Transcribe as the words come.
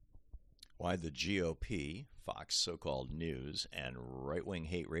Why the GOP, Fox so-called news, and right-wing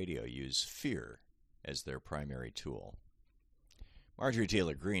hate radio use fear as their primary tool. Marjorie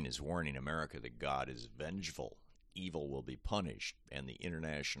Taylor Greene is warning America that God is vengeful, evil will be punished, and the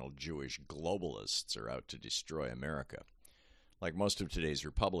international Jewish globalists are out to destroy America. Like most of today's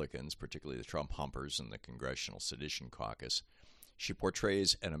Republicans, particularly the Trump humpers and the Congressional Sedition Caucus, she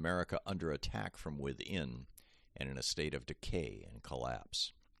portrays an America under attack from within and in a state of decay and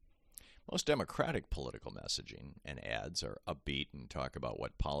collapse. Most Democratic political messaging and ads are upbeat and talk about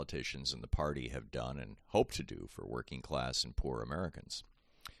what politicians in the party have done and hope to do for working class and poor Americans.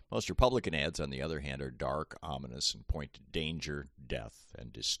 Most Republican ads, on the other hand, are dark, ominous, and point to danger, death,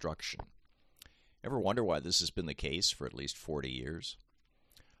 and destruction. Ever wonder why this has been the case for at least 40 years?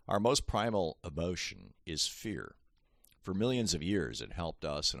 Our most primal emotion is fear. For millions of years, it helped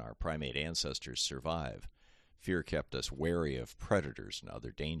us and our primate ancestors survive. Fear kept us wary of predators and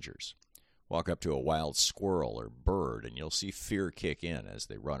other dangers. Walk up to a wild squirrel or bird and you'll see fear kick in as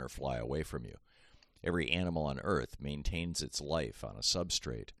they run or fly away from you. Every animal on earth maintains its life on a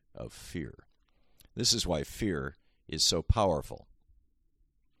substrate of fear. This is why fear is so powerful.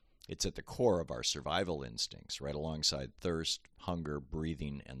 It's at the core of our survival instincts, right alongside thirst, hunger,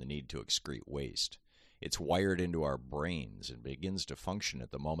 breathing, and the need to excrete waste. It's wired into our brains and begins to function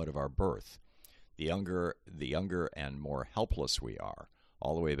at the moment of our birth. The younger and more helpless we are,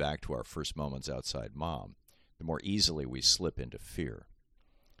 all the way back to our first moments outside mom, the more easily we slip into fear.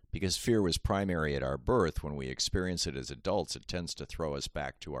 Because fear was primary at our birth, when we experience it as adults, it tends to throw us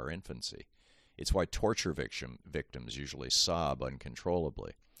back to our infancy. It's why torture victims usually sob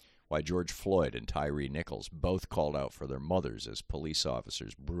uncontrollably. Why George Floyd and Tyree Nichols both called out for their mothers as police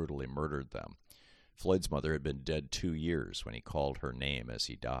officers brutally murdered them. Floyd's mother had been dead 2 years when he called her name as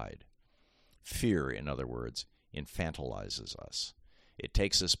he died. Fear, in other words, infantilizes us. It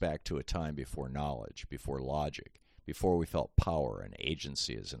takes us back to a time before knowledge, before logic, before we felt power and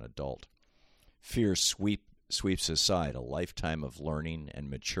agency as an adult. Fear sweeps aside a lifetime of learning and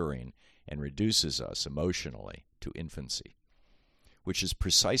maturing and reduces us emotionally to infancy, which is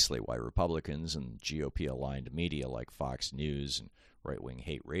precisely why Republicans and GOP-aligned media like Fox News and right-wing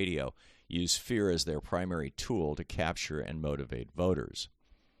hate radio use fear as their primary tool to capture and motivate voters.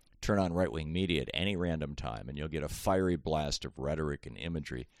 Turn on right-wing media at any random time, and you'll get a fiery blast of rhetoric and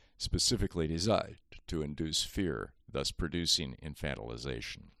imagery specifically designed to induce fear, thus producing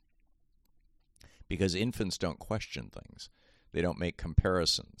infantilization. Because infants don't question things. They don't make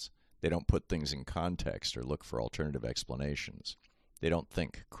comparisons. They don't put things in context or look for alternative explanations. They don't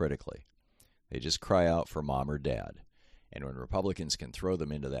think critically. They just cry out for mom or dad. And when Republicans can throw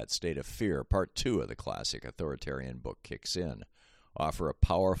them into that state of fear, part 2 of the classic authoritarian book kicks in. Offer a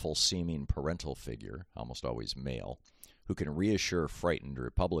powerful seeming parental figure, almost always male, who can reassure frightened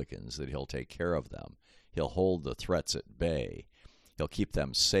Republicans that he'll take care of them. He'll hold the threats at bay. He'll keep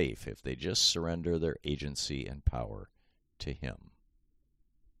them safe if they just surrender their agency and power to him.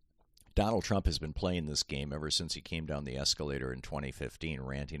 Donald Trump has been playing this game ever since he came down the escalator in 2015,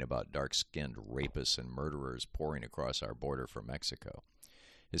 ranting about dark-skinned rapists and murderers pouring across our border from Mexico.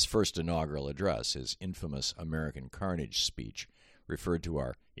 His first inaugural address, his infamous American Carnage speech, referred to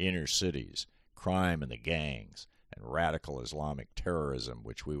our inner cities, crime and the gangs, and radical Islamic terrorism,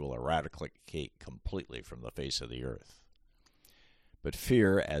 which we will eradicate completely from the face of the earth. But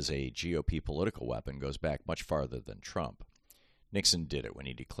fear as a GOP political weapon goes back much farther than Trump. Nixon did it when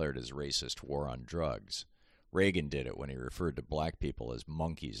he declared his racist war on drugs. Reagan did it when he referred to black people as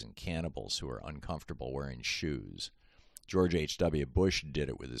monkeys and cannibals who are uncomfortable wearing shoes. George H.W. Bush did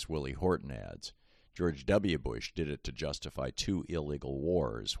it with his Willie Horton ads. George W. Bush did it to justify 2 illegal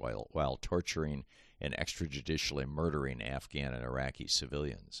wars while torturing and extrajudicially murdering Afghan and Iraqi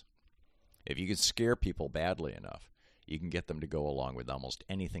civilians. If you can scare people badly enough, you can get them to go along with almost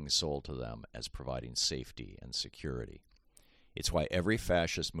anything sold to them as providing safety and security. It's why every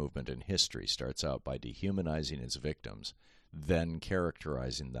fascist movement in history starts out by dehumanizing its victims, then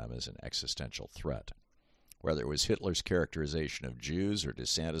characterizing them as an existential threat. Whether it was Hitler's characterization of Jews or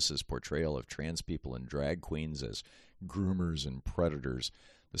DeSantis' portrayal of trans people and drag queens as groomers and predators,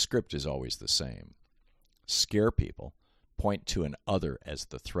 the script is always the same. Scare people, point to an other as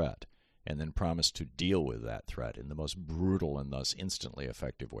the threat, and then promise to deal with that threat in the most brutal and thus instantly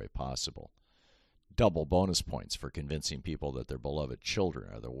effective way possible. Double bonus points for convincing people that their beloved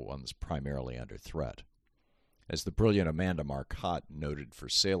children are the ones primarily under threat. As the brilliant Amanda Marcotte noted for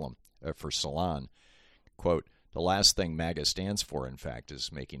Salon, quote, "The last thing MAGA stands for, in fact,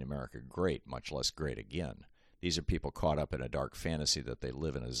 is making America great, much less great again. These are people caught up in a dark fantasy that they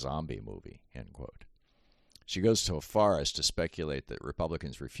live in a zombie movie," end quote. She goes so far as to speculate that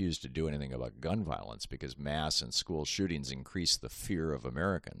Republicans refuse to do anything about gun violence because mass and school shootings increase the fear of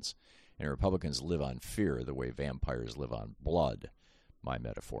Americans, and Republicans live on fear the way vampires live on blood. My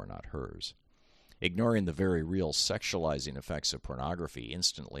metaphor, not hers. Ignoring the very real sexualizing effects of pornography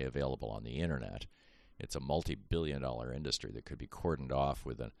instantly available on the internet. It's a multi-billion-dollar industry that could be cordoned off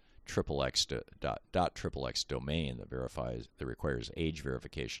with a .xxx domain that requires age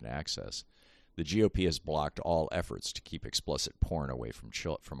verification access. The GOP has blocked all efforts to keep explicit porn away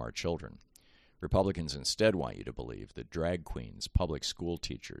from our children. Republicans instead want you to believe that drag queens, public school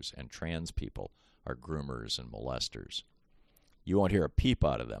teachers, and trans people are groomers and molesters. You won't hear a peep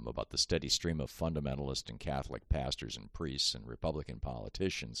out of them about the steady stream of fundamentalist and Catholic pastors and priests and Republican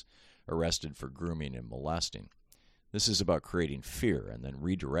politicians arrested for grooming and molesting. This is about creating fear and then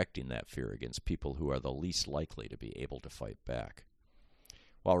redirecting that fear against people who are the least likely to be able to fight back.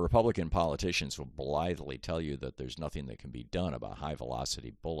 While Republican politicians will blithely tell you that there's nothing that can be done about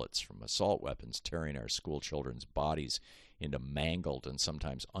high-velocity bullets from assault weapons tearing our school children's bodies into mangled and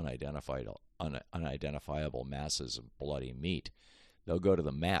sometimes unidentifiable masses of bloody meat, they'll go to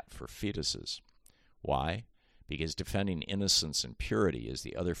the mat for fetuses. Why? Because defending innocence and purity is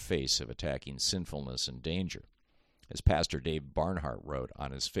the other face of attacking sinfulness and danger. As Pastor Dave Barnhart wrote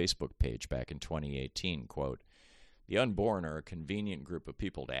on his Facebook page back in 2018, quote, "The unborn are a convenient group of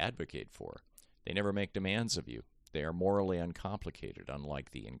people to advocate for. They never make demands of you. They are morally uncomplicated,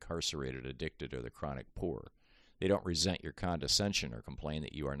 unlike the incarcerated, addicted, or the chronic poor. They don't resent your condescension or complain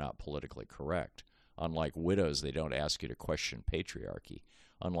that you are not politically correct. Unlike widows, they don't ask you to question patriarchy.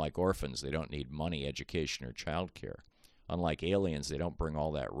 Unlike orphans, they don't need money, education, or child care. Unlike aliens, they don't bring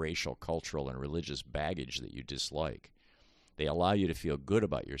all that racial, cultural, and religious baggage that you dislike. They allow you to feel good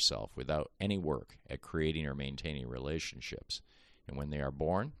about yourself without any work at creating or maintaining relationships. And when they are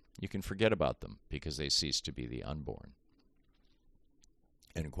born, you can forget about them because they cease to be the unborn."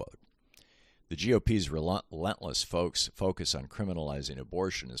 End quote. The GOP's relentless focus on criminalizing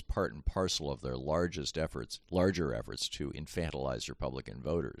abortion is part and parcel of their larger efforts to infantilize Republican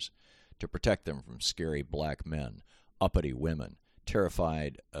voters, to protect them from scary black men, uppity women,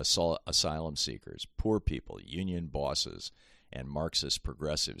 terrified asylum seekers, poor people, union bosses, and Marxist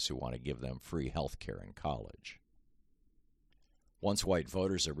progressives who want to give them free health care in college. Once white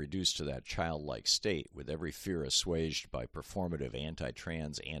voters are reduced to that childlike state, with every fear assuaged by performative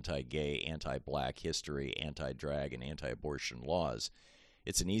anti-trans, anti-gay, anti-black history, anti-drag, and anti-abortion laws,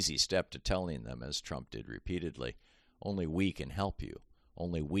 it's an easy step to telling them, as Trump did repeatedly, only we can help you.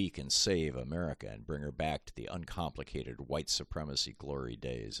 Only we can save America and bring her back to the uncomplicated white supremacy glory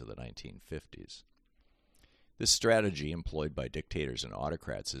days of the 1950s. This strategy employed by dictators and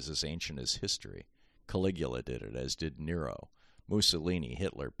autocrats is as ancient as history. Caligula did it, as did Nero. Mussolini,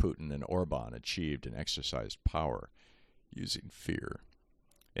 Hitler, Putin, and Orban achieved and exercised power using fear.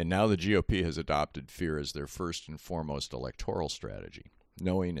 And now the GOP has adopted fear as their first and foremost electoral strategy,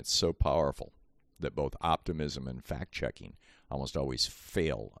 knowing it's so powerful that both optimism and fact-checking almost always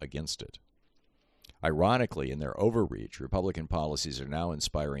fail against it. Ironically, in their overreach, Republican policies are now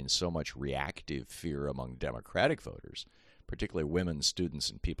inspiring so much reactive fear among Democratic voters, particularly women, students,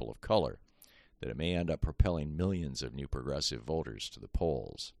 and people of color, that it may end up propelling millions of new progressive voters to the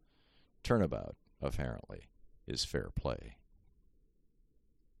polls. Turnabout, apparently, is fair play.